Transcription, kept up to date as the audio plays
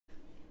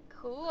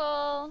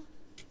Cool.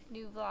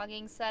 New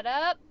vlogging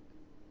setup.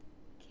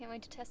 Can't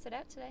wait to test it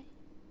out today.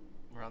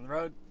 We're on the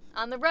road.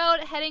 On the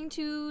road, heading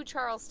to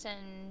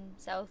Charleston,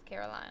 South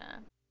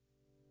Carolina.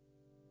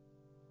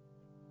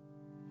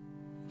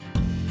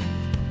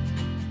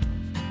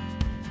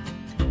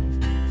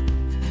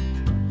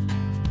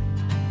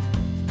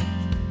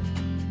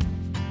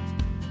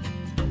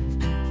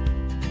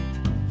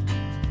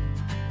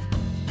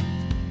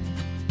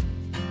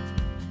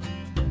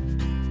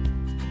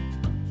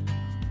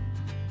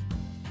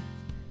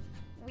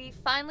 We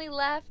finally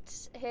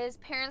left his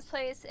parents'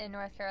 place in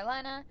North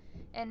Carolina,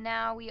 and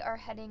now we are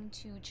heading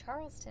to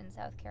Charleston,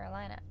 South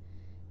Carolina.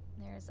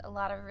 There's a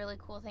lot of really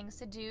cool things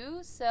to do,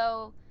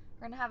 so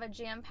we're gonna have a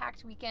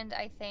jam-packed weekend,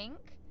 I think,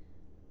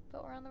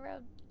 but we're on the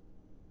road.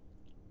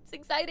 It's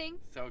exciting.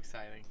 So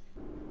exciting.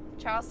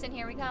 Charleston,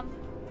 here we come.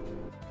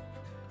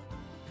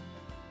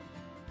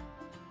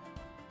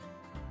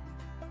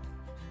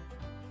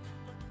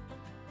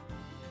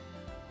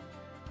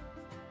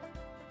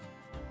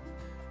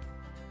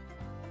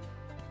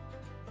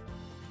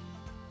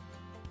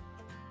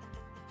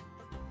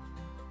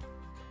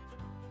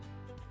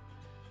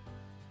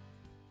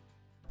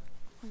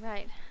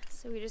 Right,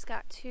 so we just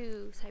got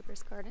to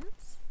Cypress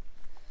Gardens.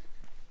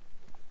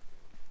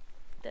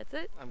 That's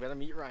it? I'm gonna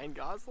meet Ryan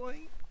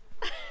Gosling.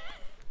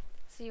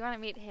 So you want to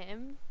meet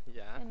him?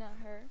 Yeah. And not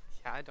her?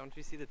 Yeah, don't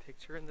you see the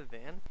picture in the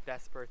van?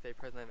 Best birthday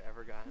present I've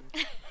ever gotten.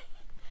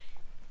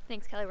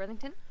 Thanks, Kelly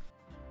Worthington.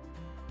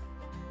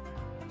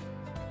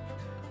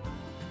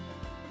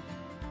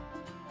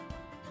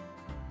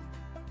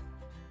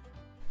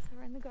 So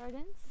we're in the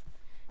gardens,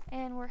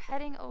 and we're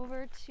heading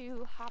over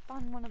to hop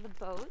on one of the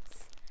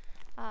boats.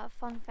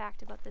 Fun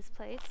fact about this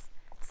place,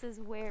 this is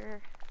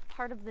where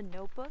part of The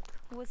Notebook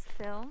was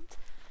filmed.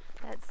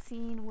 That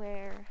scene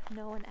where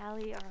Noah and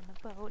Allie are on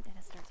the boat and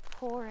it starts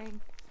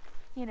pouring.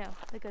 You know,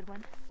 the good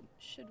one.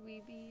 Should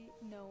we be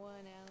Noah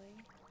and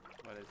Allie?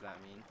 What does that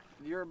mean?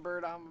 You're a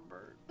bird, I'm a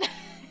bird.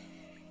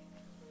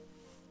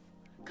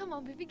 Come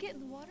on, baby, get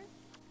in the water.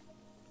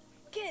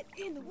 Get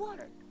in the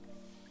water.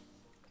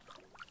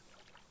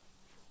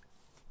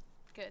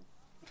 Good.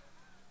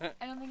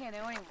 I don't think I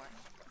know anymore.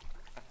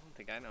 I don't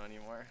think I know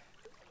anymore.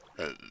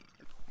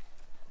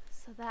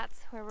 So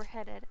that's where we're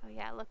headed. Oh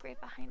yeah, look right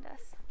behind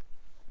us.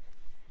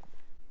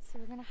 So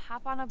we're gonna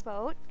hop on a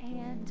boat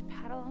and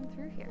paddle on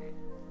through here.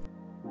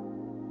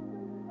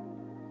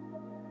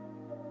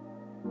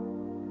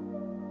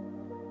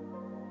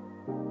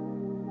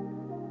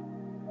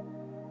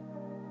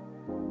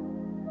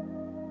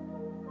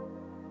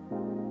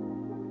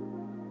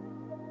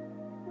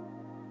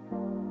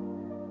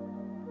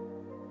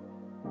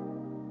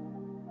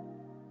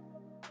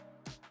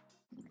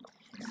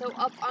 So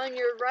up on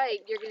your right,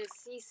 you're gonna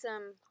see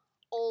some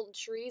old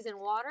trees and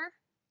water.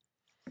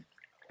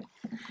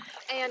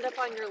 And up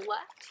on your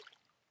left,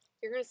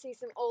 you're gonna see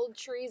some old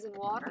trees and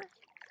water.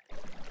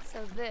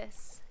 So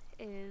this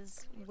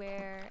is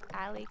where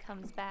Allie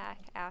comes back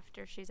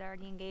after she's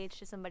already engaged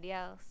to somebody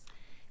else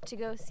to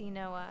go see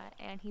Noah,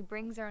 and he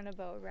brings her on a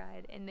boat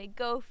ride, and they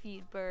go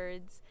feed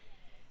birds,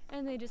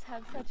 and they just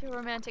have such a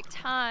romantic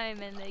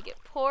time, and they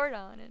get poured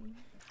on, and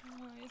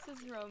oh, this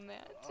is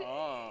romantic.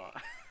 Oh.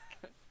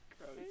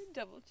 Gross.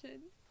 Double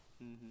chin.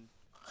 Mm-hmm.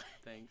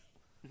 Thanks.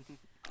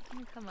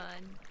 Oh, come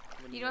on.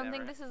 Would You don't never-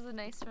 think this is a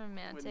nice would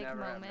romantic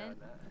never have moment? known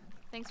that.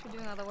 Thanks for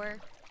doing all the work.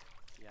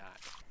 Yeah.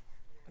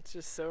 It's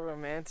just so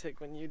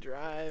romantic when you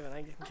drive and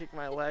I can kick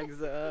my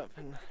legs up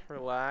and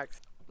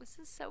relax. This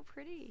is so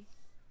pretty.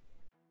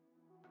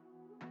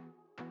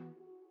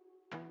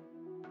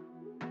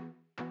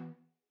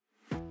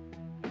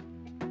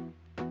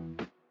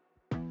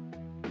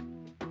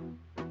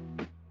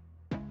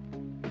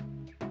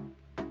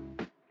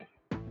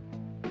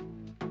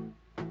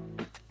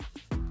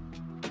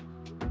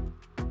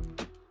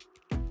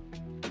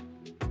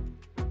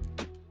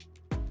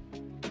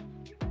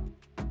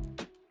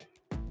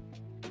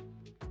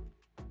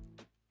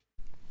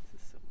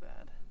 This is so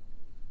bad.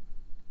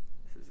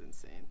 This is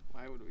insane.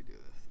 Why would we do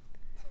this?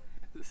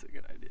 Is this a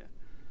good idea?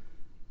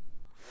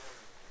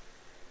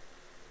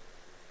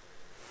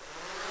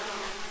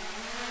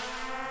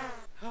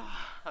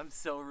 I'm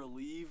so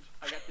relieved.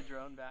 I got the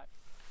drone back.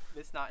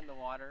 It's not in the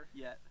water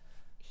yet.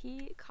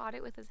 He caught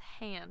it with his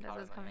hand as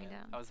it was coming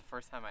down. That was the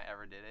first time I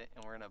ever did it,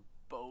 and we're in a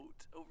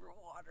boat over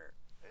water.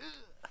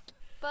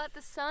 But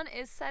the sun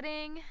is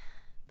setting.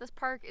 This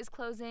park is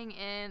closing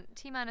in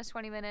T-minus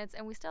 20 minutes,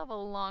 and we still have a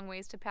long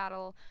ways to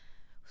paddle.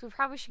 So we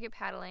probably should get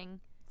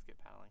paddling. Let's get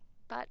paddling.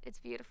 But it's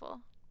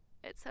beautiful.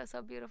 It's so,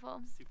 so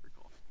beautiful. Super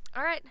cool.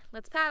 All right,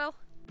 let's paddle.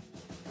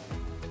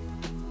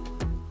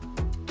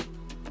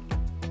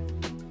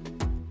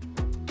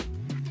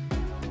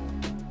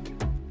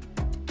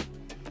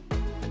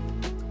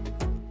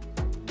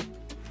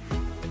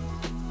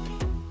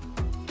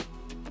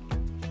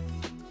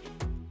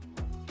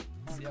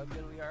 See how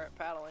good we are at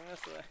paddling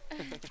this way.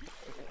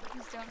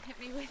 Just don't hit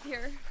me with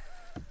your...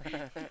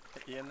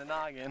 You in the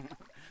noggin.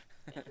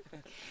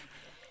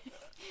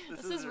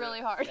 This is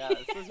really hard. Yeah,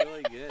 this is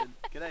really good.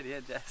 Good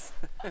idea, Jess.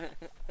 Gross.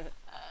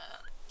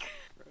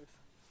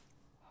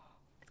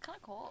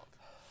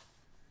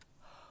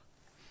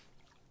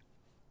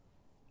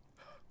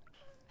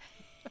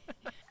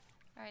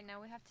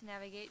 to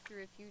navigate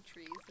through a few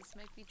trees. This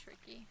might be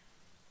tricky.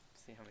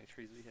 See how many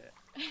trees we hit.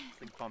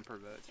 It's like bumper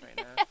boats right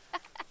now.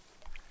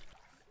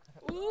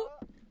 Ooh.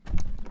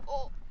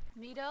 Oh,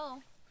 neato.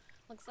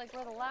 Looks like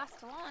we're the last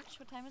to launch.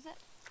 What time is it?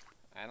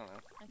 I don't know.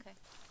 Okay.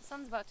 The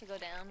sun's about to go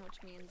down,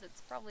 which means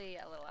it's probably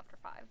a little after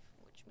 5,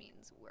 which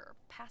means we're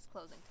past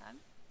closing time.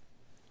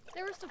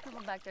 There were still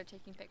people back there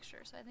taking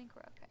pictures, so I think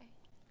we're okay.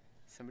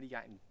 Somebody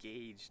got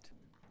engaged.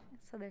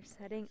 So they're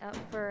setting up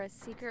for a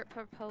secret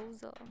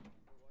proposal.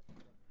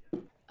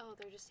 Oh,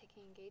 they're just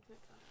taking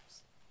engagement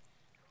photos.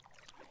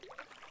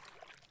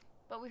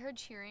 But we heard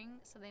cheering,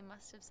 so they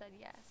must have said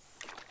yes.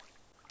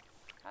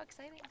 How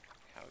exciting.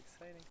 How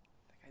exciting.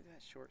 That guy's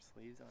got short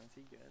sleeves on. Is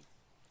he good?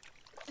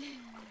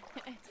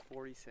 It's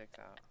 46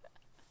 out.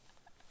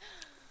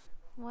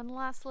 One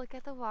last look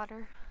at the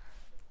water.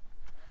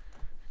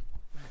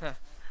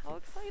 How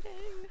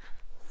exciting.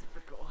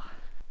 Super cool.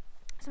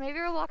 So maybe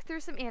we'll walk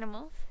through some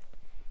animals.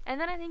 And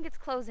then I think it's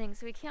closing,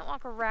 so we can't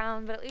walk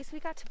around, but at least we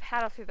got to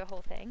paddle through the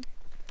whole thing.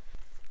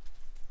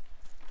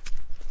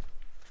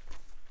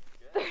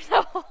 There's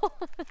a hole.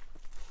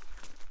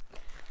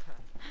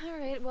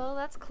 Alright, well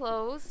that's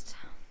closed.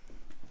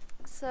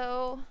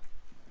 So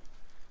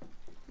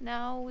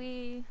now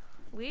we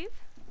leave?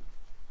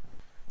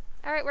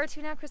 Alright, where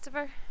to now,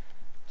 Christopher?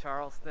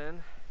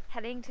 Charleston.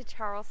 Heading to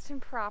Charleston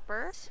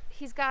proper.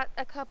 He's got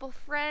a couple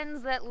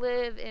friends that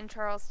live in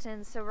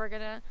Charleston, so we're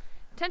gonna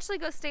potentially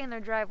go stay in their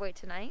driveway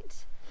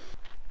tonight.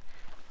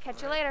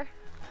 Catch you later.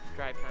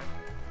 Drive time.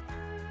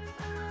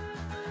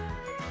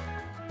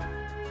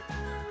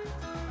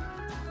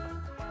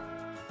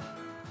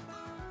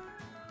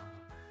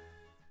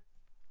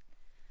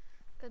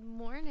 Good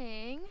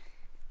morning.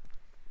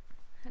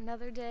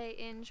 Another day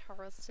in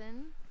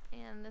Charleston,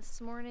 and this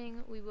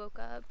morning we woke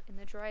up in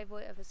the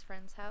driveway of his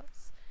friend's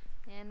house,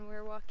 and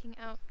we're walking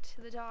out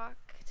to the dock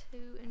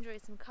to enjoy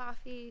some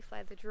coffee,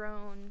 fly the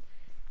drone,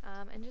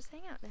 and just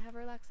hang out and have a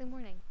relaxing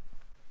morning.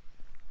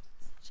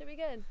 Should be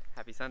good.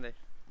 Happy Sunday.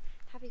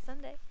 Happy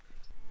Sunday.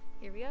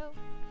 Here we go.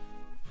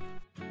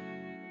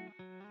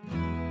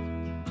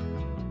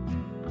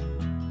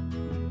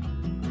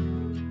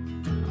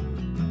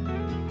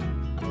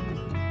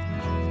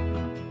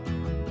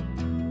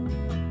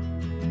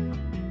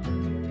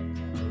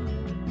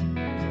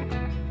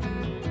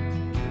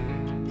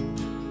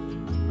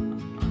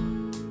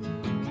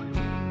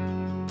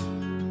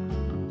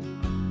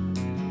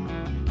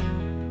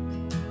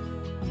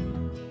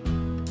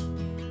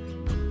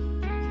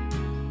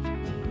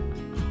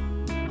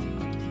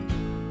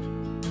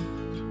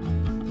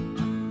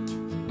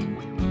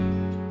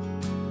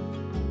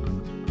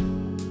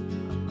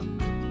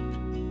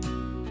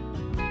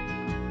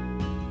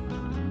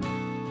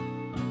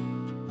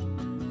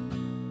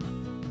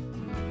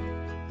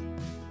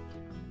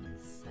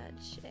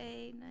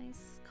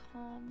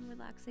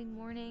 Relaxing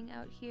morning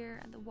out here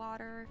at the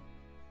water,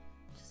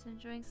 just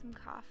enjoying some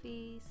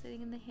coffee,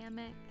 sitting in the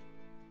hammock.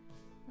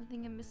 One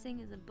thing I'm missing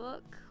is a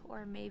book,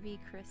 or maybe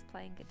Chris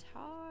playing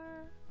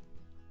guitar.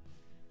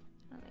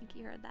 I don't think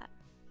you heard that.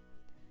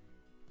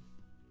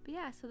 But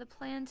yeah, so the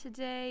plan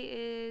today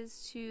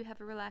is to have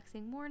a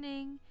relaxing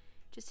morning,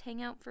 just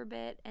hang out for a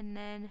bit, and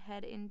then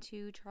head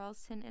into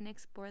Charleston and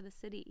explore the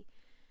city.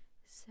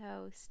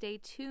 So stay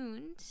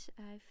tuned.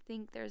 I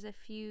think there's a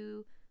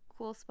few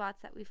cool spots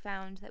that we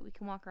found that we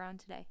can walk around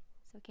today,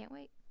 so can't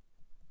wait.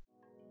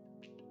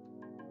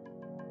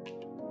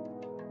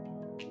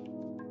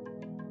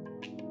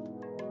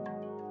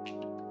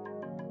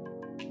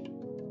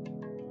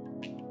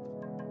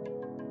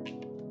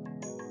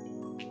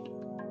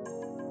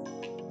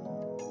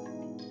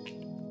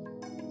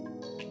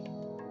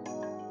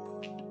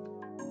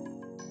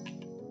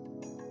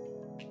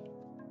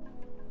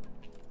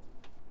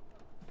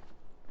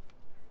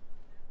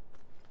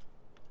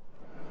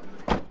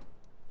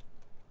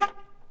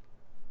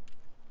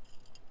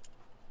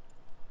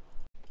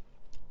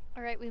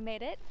 Alright, we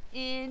made it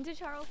into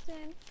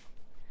Charleston.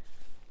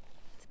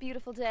 It's a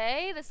beautiful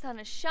day. The sun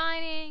is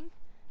shining.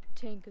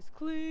 Tank is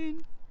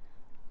clean.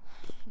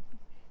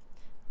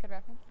 Good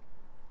reference?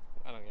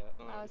 I don't get it.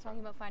 I was talking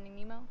about Finding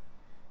Nemo.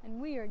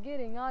 And we are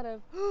getting out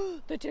of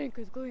the tank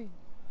is clean.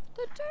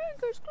 The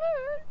tank is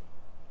clean.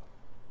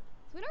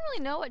 So we don't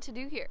really know what to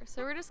do here.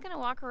 So we're just going to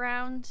walk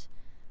around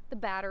the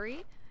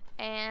Battery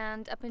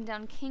and up and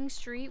down King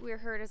Street. We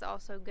heard is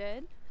also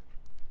good.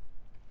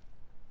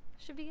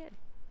 Should be good.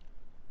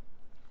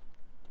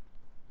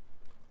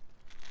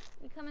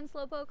 We come in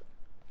Slowpoke.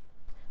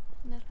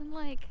 Nothing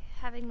like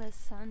having the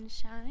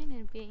sunshine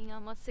and being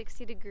almost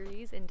 60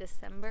 degrees in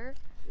December.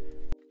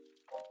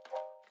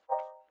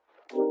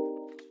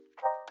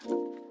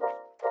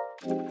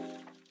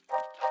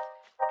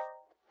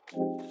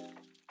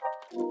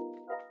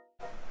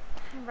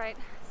 Alright,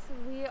 so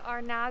we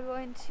are now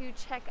going to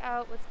check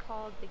out what's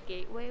called the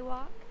Gateway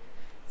Walk.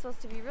 It's supposed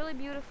to be really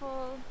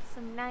beautiful,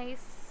 some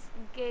nice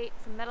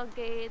gates, some metal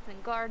gates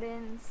and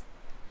gardens.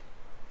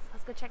 So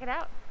let's go check it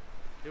out.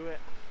 Do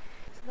it.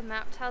 So the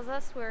map tells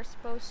us we're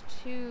supposed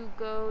to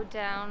go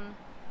down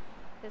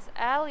this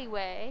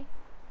alleyway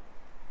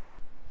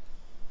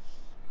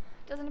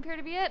doesn't appear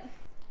to be it.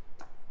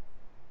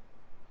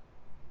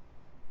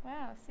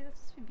 Wow, see, this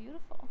must be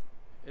beautiful.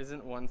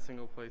 Isn't one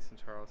single place in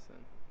Charleston.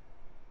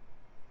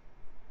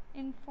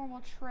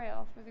 Informal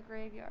trail through the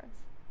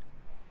graveyards.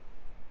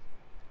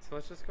 So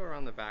let's just go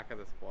around the back of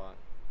this block.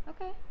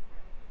 Okay.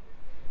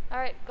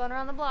 Alright, going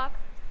around the block.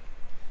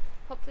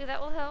 Hopefully that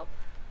will help.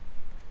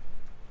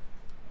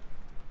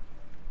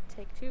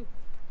 Take 2.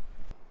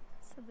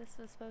 So this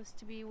was supposed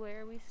to be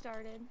where we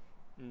started.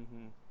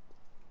 Mm-hmm.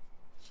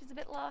 She's a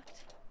bit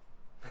locked.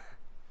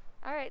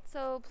 Alright,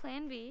 so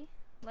plan B,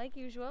 like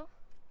usual.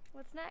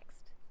 What's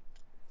next?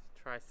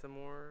 Try some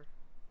more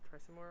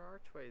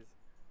archways.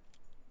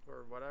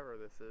 Or whatever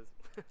this is.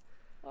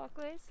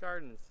 Walkways?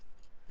 Gardens.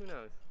 Who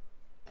knows?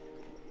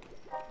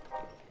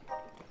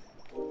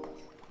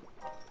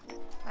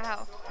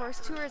 Wow, horse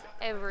tours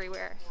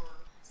everywhere.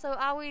 So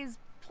always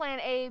plan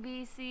A,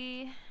 B,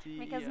 C,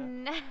 because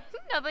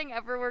nothing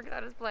ever works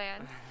out as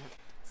planned.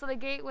 So the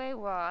Gateway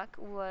Walk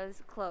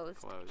was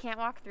closed. Can't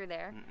walk through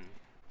there.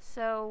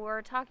 So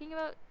we're talking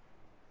about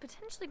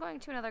potentially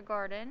going to another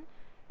garden,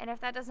 and if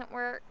that doesn't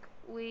work,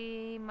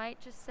 we might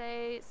just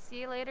say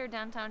see you later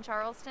downtown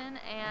Charleston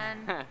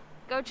and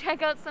go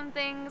check out some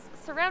things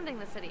surrounding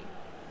the city.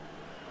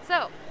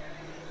 So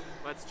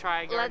let's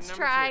try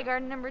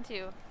garden number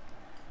 2.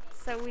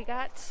 So we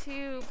got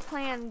to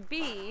plan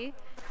B,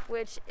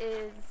 which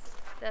is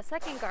the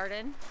second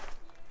garden,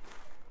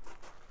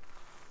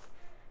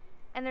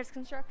 and there's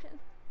construction.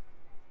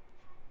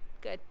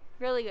 Good,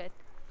 really good.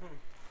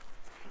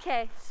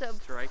 Okay, so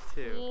strike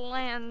 2.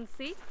 Plan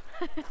C.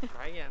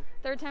 Try again.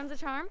 Third time's a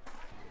charm.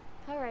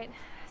 All right,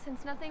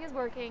 since nothing is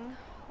working,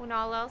 when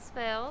all else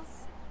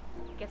fails,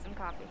 get some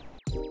coffee.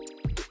 The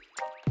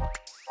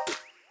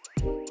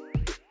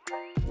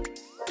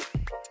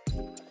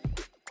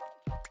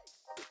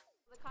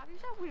coffee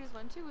shop we just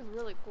went to was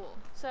really cool.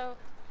 So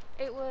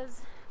it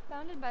was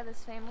founded by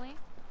this family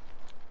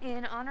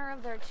in honor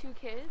of their 2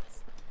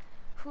 kids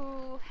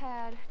who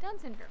had Down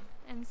syndrome.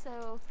 And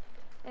so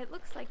it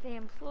looks like they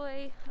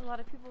employ a lot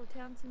of people with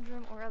Down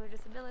syndrome or other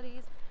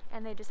disabilities,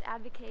 and they just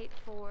advocate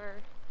for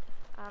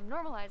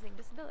normalizing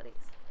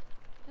disabilities.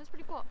 It was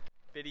pretty cool.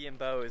 Biddy and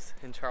Bo's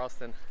in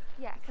Charleston.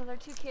 Yeah, because our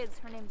 2 kids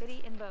are named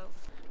Biddy and Bo.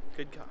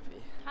 Good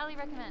coffee. Highly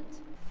recommend.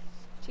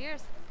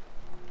 Cheers.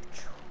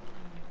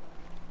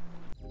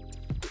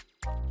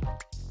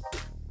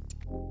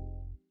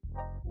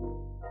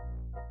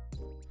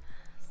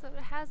 So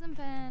it hasn't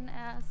been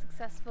as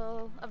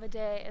successful of a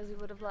day as we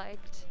would have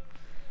liked,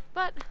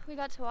 but we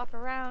got to walk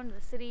around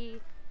the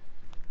city,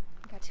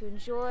 got to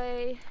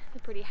enjoy the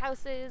pretty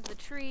houses, the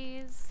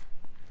trees,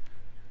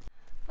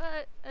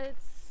 but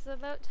it's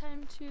about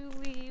time to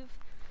leave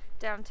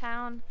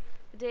downtown.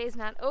 The day's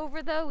not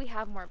over though, we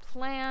have more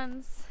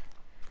plans.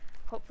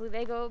 Hopefully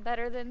they go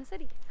better than the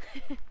city.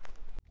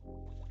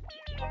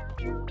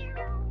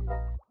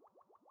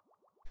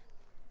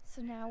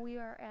 So now we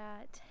are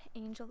at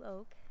Angel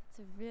Oak. It's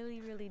a really,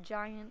 really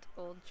giant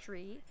old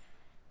tree,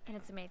 and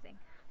it's amazing.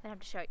 I have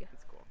to show you.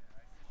 It's cool.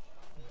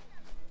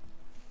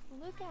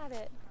 Look at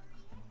it.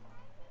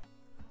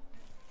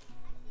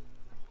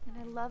 And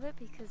I love it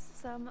because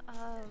some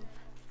of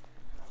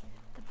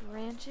the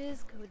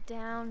branches go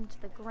down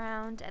to the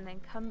ground and then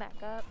come back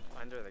up.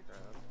 Under the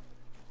ground.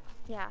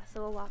 Yeah,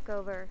 so we'll walk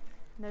over.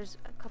 And there's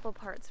a couple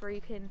parts where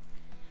you can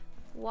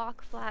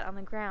walk flat on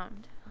the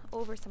ground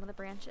over some of the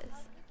branches.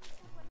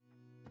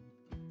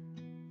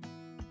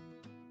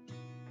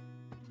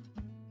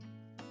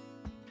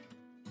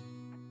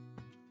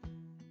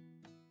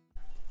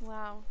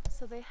 Wow,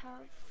 so they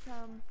have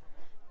some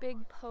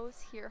big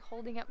posts here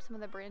holding up some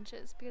of the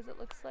branches because it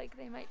looks like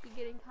they might be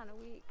getting kind of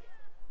weak.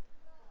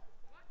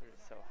 They're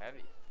so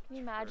heavy. Can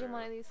you imagine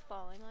one of these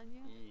falling on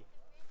you?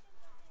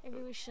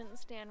 Maybe we shouldn't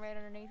stand right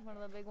underneath one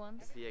of the big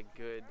ones. It'd be a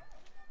good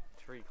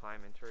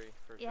climbing tree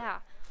for sure. Yeah,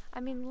 I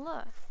mean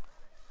look,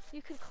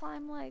 you could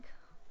climb like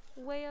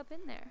way up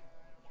in there.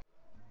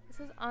 This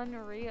is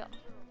unreal.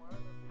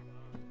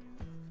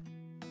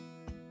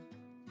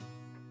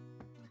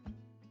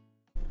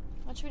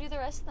 What should we do the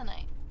rest of the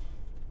night?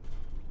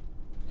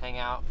 Hang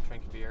out,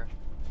 drink a beer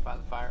by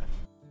the fire.